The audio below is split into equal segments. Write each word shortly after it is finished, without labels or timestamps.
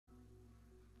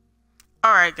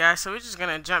Alright guys, so we're just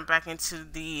gonna jump back into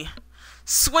the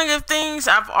swing of things.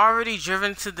 I've already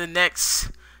driven to the next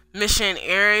mission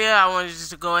area. I wanted just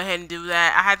to go ahead and do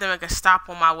that. I had to make a stop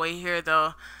on my way here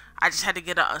though. I just had to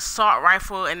get an assault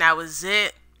rifle and that was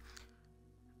it.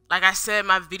 Like I said,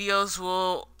 my videos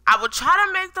I will try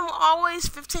to make them always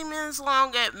 15 minutes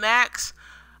long at max.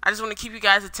 I just want to keep you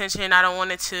guys' attention. I don't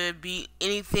want it to be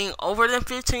anything over than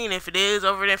 15. If it is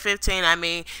over than 15, I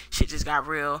mean, shit just got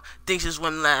real. Things just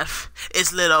went left.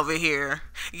 It's lit over here.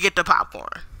 Get the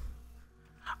popcorn.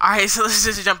 Alright, so let's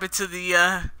just jump into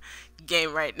the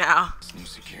game right now. This new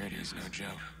security is no joke.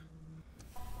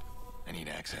 I need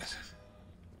access.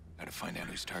 Gotta find out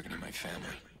who's targeting my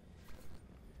family.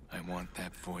 I want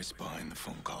that voice behind the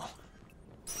phone call.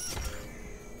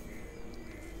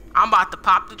 I'm about to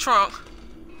pop the trunk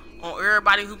on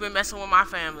everybody who been messing with my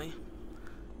family.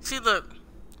 See, look,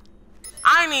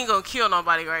 I ain't even gonna kill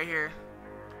nobody right here.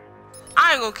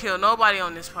 I ain't gonna kill nobody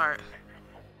on this part.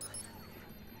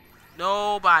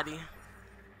 Nobody.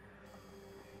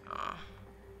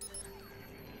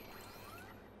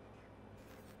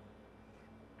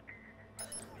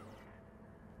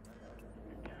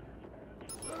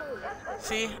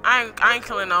 See, I ain't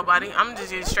killing nobody. I'm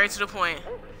just getting straight to the point.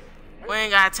 We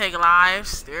ain't gotta take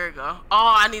lives. There we go.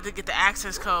 Oh, I need to get the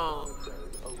access code.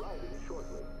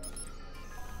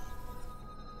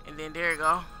 And then there you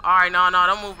go. Alright, no,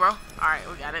 don't move, bro. Alright,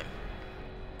 we got it.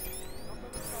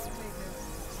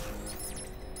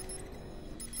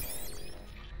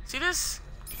 See this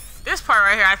part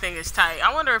right here I think is tight.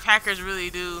 I wonder if hackers really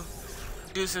do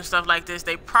some stuff like this.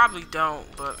 They probably don't,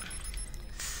 but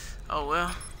oh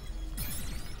well.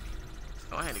 Let's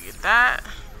go ahead and get that.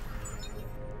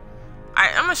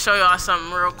 Alright, I'm gonna show y'all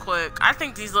something real quick. I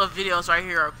think these little videos right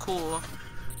here are cool,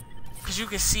 cause you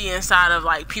can see inside of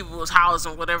like people's houses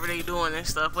and whatever they doing and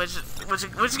stuff, which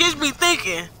gets me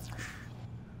thinking.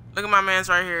 Look at my man's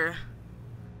right here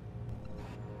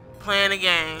playing a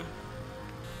game.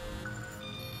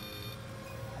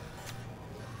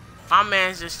 My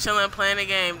man's just chilling, playing a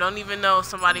game. Don't even know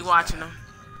somebody watching him.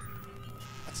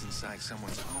 That's inside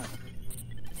someone's home.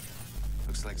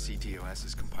 Looks like CTOS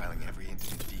is compiling every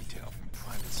intimate detail from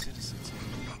private citizens.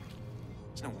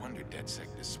 It's no wonder DedSec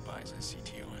despises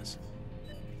CTOS.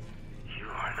 You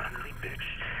are an ugly bitch.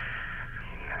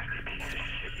 You nasty piece of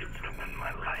shit. You've ruined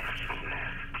my life. You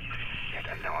nasty piece of shit.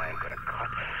 And now I am gonna cut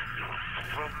your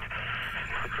throat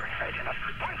and put your head in a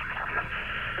sponge cabinet.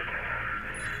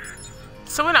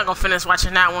 So we're not gonna finish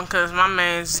watching that one because my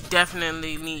man's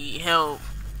definitely need help.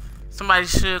 Somebody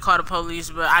should call the police,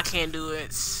 but I can't do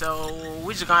it. So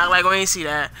we just gonna act like we ain't see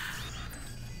that.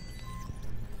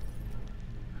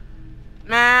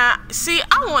 Man, see,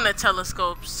 I want a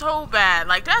telescope so bad.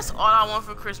 Like, that's all I want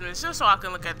for Christmas, just so I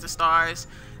can look at the stars.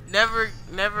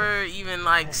 Never even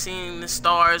like seeing the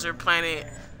stars or planet,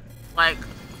 like,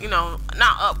 you know,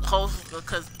 not up close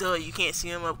because duh, you can't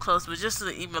see them up close, but just to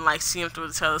even like see them through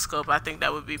the telescope, I think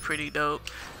that would be pretty dope.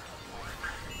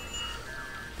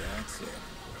 That's it.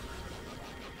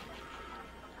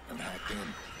 I'm hacked in.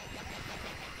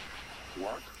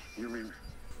 What? You mean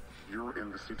you're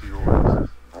in the CTOS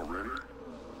already?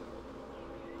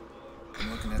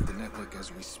 I'm looking at the network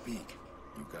as we speak.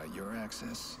 You've got your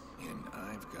access, and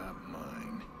I've got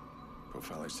mine.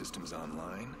 Profiler system's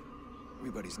online.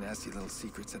 Everybody's nasty little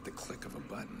secrets at the click of a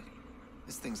button.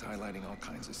 This thing's highlighting all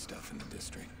kinds of stuff in the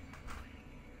district.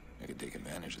 I could take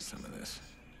advantage of some of this.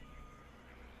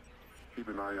 Keep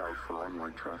an eye out for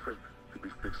online traffic. Could be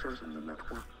fixers in the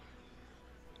network.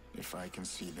 If I can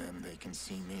see them, they can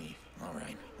see me. All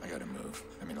right, I gotta move.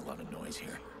 I mean, a lot of noise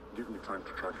here. Give me time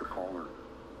to track your caller.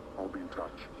 I'll be in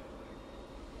touch.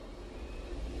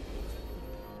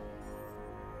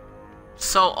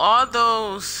 So all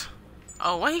those,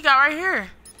 oh, what he got right here?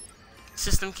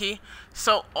 System key.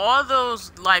 So all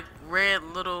those like red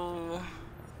little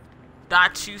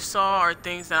dots you saw are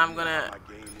things that I'm gonna,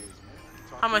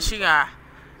 how much you got?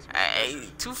 Hey,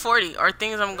 240 are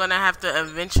things I'm gonna have to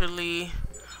eventually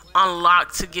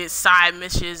unlock to get side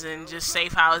missions and just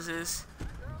safe houses.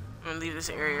 I'm gonna leave this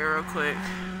area real quick.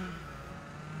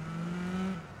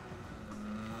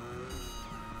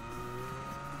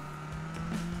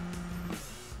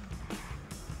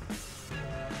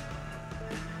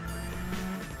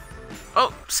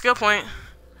 Oh, skill point.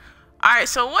 Alright,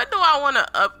 so what do I want to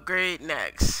upgrade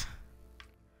next?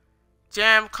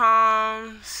 Jam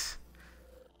comms.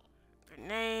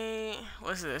 Grenade.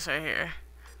 What's this right here?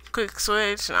 Quick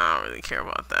switch. No, I don't really care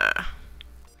about that.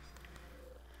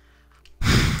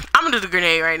 I'm gonna do the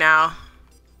grenade right now.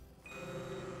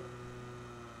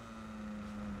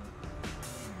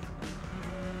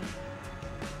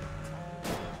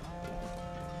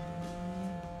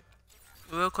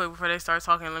 Real quick before they start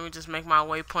talking, let me just make my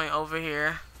waypoint over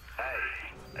here.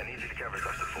 Hey, I need you to cover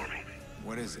something for me.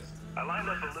 What is it? I lined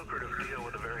up a lucrative deal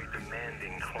with a very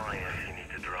demanding client. He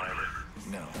needs a driver.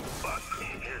 No. But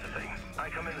here's the thing. I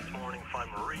come in this morning,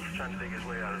 find Maurice trying to dig his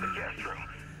way out of the guest room.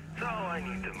 So I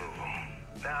need to move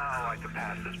him. Now I could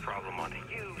pass this problem on to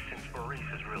you, since Maurice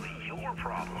is really your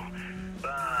problem.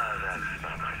 But that's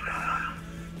not my style.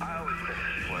 I always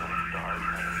finish when I start,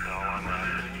 and so I'm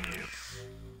asking you.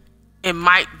 It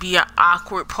might be an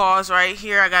awkward pause right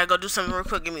here. I gotta go do something real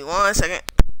quick. Give me 1 second.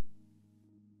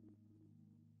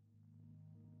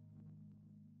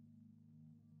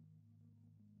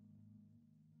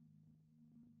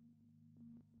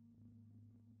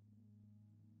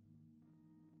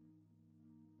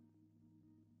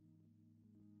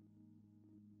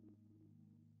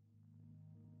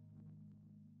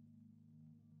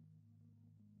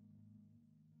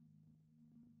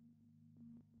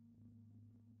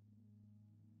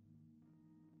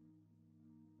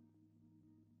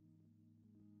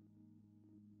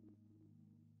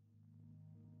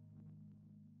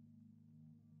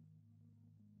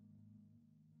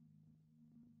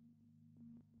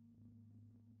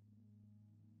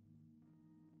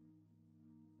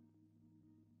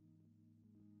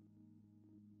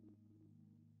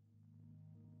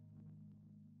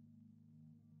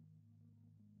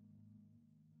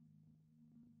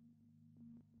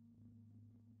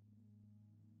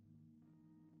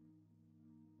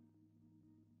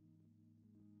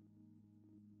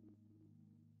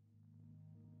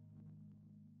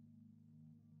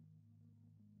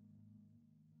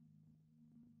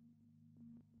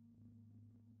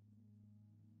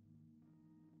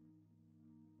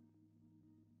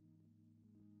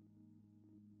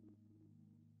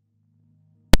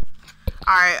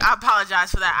 Alright, I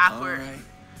apologize for that awkward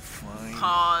Fine.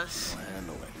 pause. I'll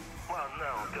handle it. Well,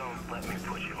 no, don't let me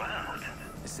push you out.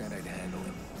 I said I'd handle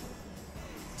it.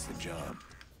 It's the job.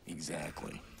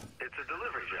 Exactly. It's a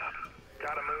delivery job.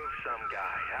 Gotta move some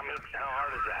guy. I mean, how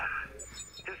hard is that?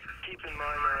 Just keep in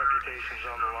mind my reputation's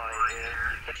on the line here.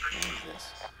 What is this?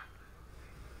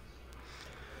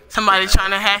 Somebody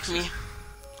trying to hack me.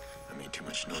 I made too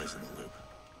much noise in the loop.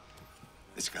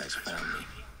 This guy's found me.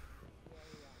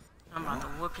 I'm about to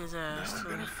whoop his ass Now I too.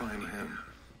 better find him.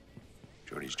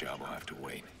 Jordy's job will have to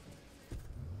wait.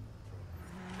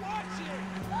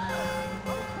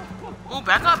 Ooh,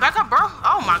 back up, bro.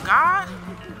 Oh my god.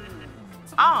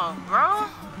 Oh, bro.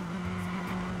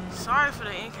 Sorry for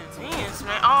the inconvenience,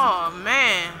 man. Oh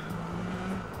man.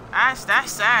 That's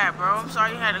sad, bro. I'm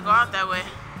sorry you had to go out that way.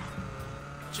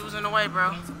 But you was in the way,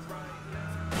 bro.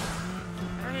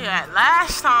 Where you at?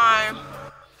 Last time.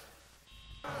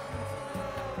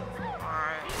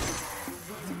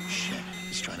 Shit,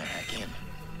 he's trying to hack in.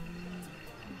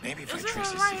 Maybe if I Is this trace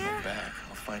him his right signal here? back,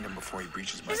 I'll find him before he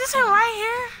breaches my Is this phone. him right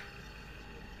here?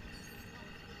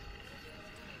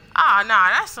 Ah, nah,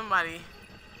 that's somebody.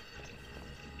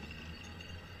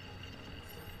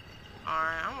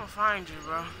 Alright, I'm gonna find you,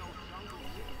 bro.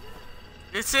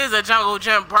 This is a jungle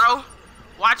gym, bro.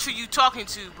 Watch who you talking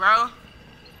to, bro.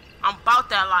 I'm about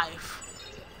that life.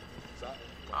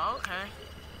 Oh, okay.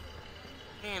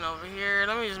 He ain't over here.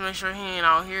 Let me just make sure he ain't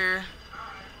out here.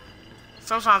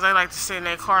 Sometimes they like to sit in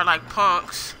their car like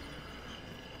punks.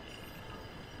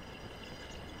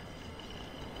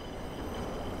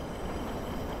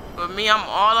 But me, I'm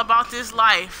all about this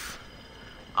life.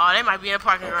 Oh, they might be in the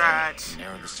parking garage.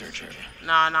 Narrow the search area.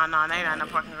 Nah, they not in the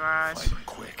parking garage. Find him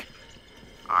quick.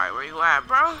 Alright, where you at,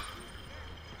 bro?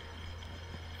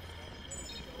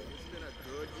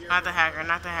 Not the hacker.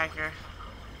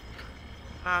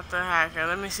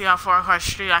 Let me see how far across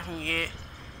the street I can get.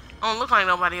 Don't look like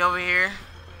nobody over here.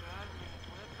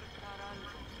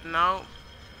 Nope.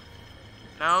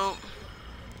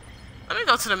 Let me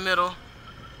go to the middle.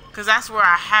 Because that's where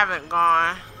I haven't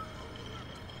gone.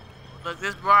 Look,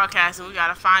 this broadcasting, we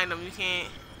gotta find them. You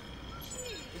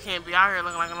can't be out here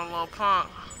looking like a little punk.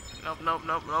 Nope.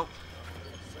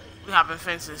 We hopping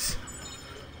fences.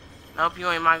 Nope, you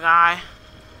ain't my guy.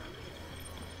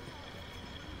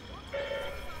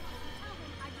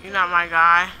 You're not my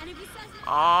guy.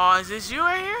 Oh, is this you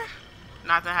right here?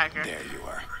 Not the hacker. There you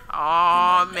are.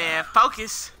 Oh, man.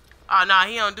 Focus. Oh, no,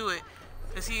 he don't do it.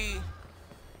 Because he...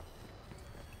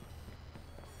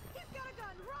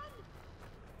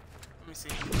 Let me see.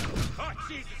 Oh,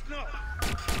 Jesus, no!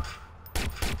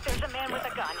 There's a man with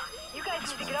a gun. You guys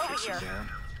need to get over here. Down.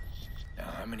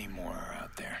 Now, how many more are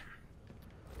out there?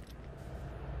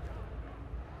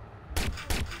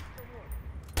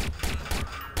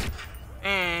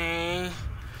 And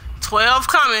 12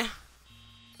 coming.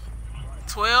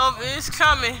 12 is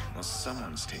coming. Well,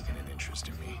 someone's taking an interest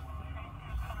in me.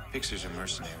 Fixers are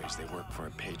mercenaries. They work for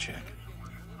a paycheck.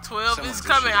 12 Someone's is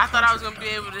coming. issued a I thought I was gonna be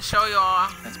contract. able to show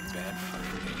y'all That's bad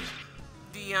fucking news.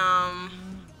 the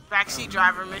backseat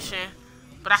driver mission,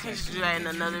 but I can just do that in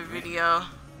another video.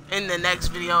 In the next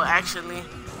video, actually.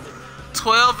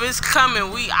 12 is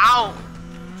coming. We out.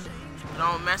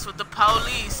 Don't mess with the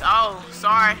police. Oh,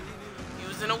 sorry. He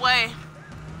was in the way.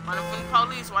 Running from the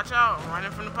police. Watch out.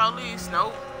 Running from the police.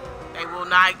 Nope. They will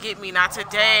not get me. Not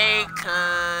today.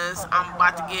 Because I'm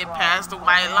about to get past the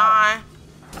white line.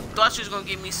 Thought you was going to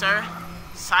get me, sir.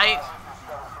 Sight.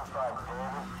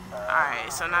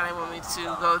 Alright. So now they want me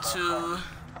to go to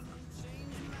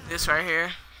this right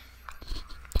here.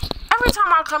 Every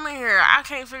time I come in here, I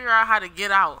can't figure out how to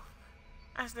get out.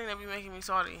 That's the thing that be making me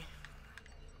salty.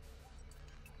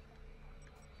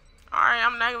 Alright,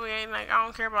 I'm navigating. Like, I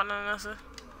don't care about none of this.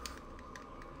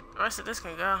 The rest of this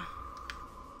can go.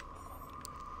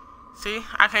 See?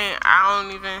 I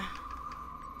don't even.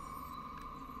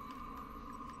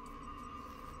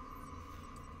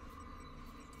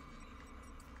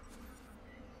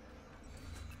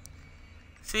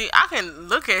 See, I can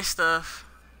look at stuff.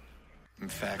 In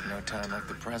fact, no time like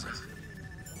the present.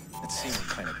 Let's see what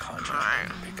kind of contract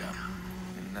we can pick up.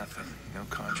 Nothing. No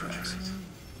contracts.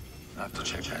 I'll have to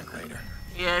check back later.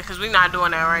 Yeah, because we're not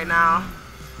doing that right now.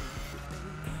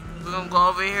 We're going to go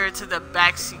over here to the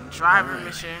backseat driver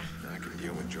mission. I can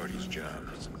deal with Jordy's job.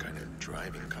 Some kind of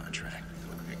driving contract.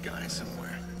 With a guy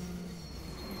somewhere.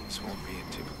 This won't be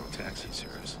a typical taxi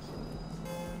service.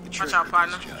 The trick out, with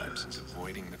partner. these jobs is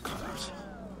avoiding the cops.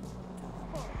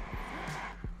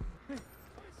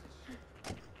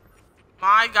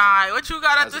 My guy, what you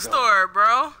got at How's the it store,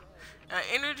 bro? An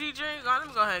energy drink? Oh, let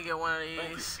me go ahead and get one of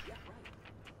these.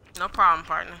 No problem,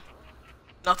 partner.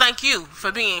 No, thank you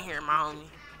for being here, my homie.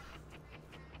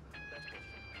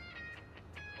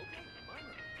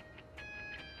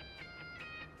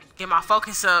 Get my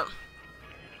focus up.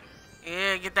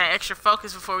 Yeah, get that extra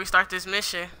focus before we start this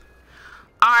mission.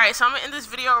 Alright, so I'm gonna end this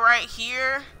video right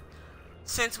here.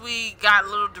 Since we got a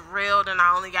little derailed and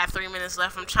I only got 3 minutes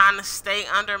left, I'm trying to stay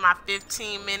under my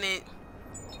 15-minute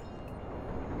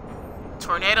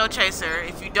tornado chaser.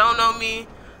 If you don't know me,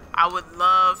 I would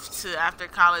love to, after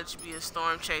college, be a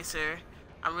storm chaser.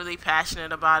 I'm really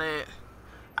passionate about it.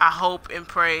 I hope and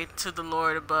pray to the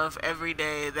Lord above every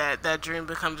day that that dream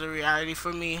becomes a reality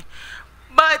for me.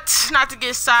 But not to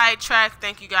get sidetracked,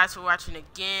 thank you guys for watching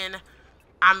again.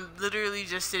 I'm literally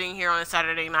just sitting here on a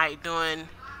Saturday night doing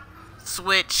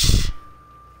Twitch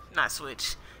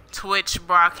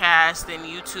broadcast and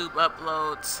YouTube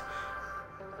uploads.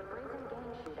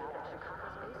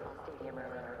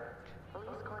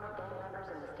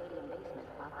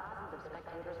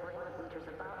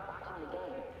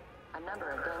 A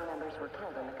number of gang members were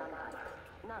killed in the gunfight.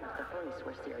 None of the police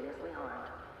were seriously harmed.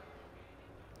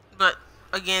 But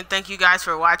again, thank you guys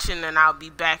for watching, and I'll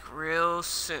be back real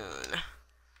soon.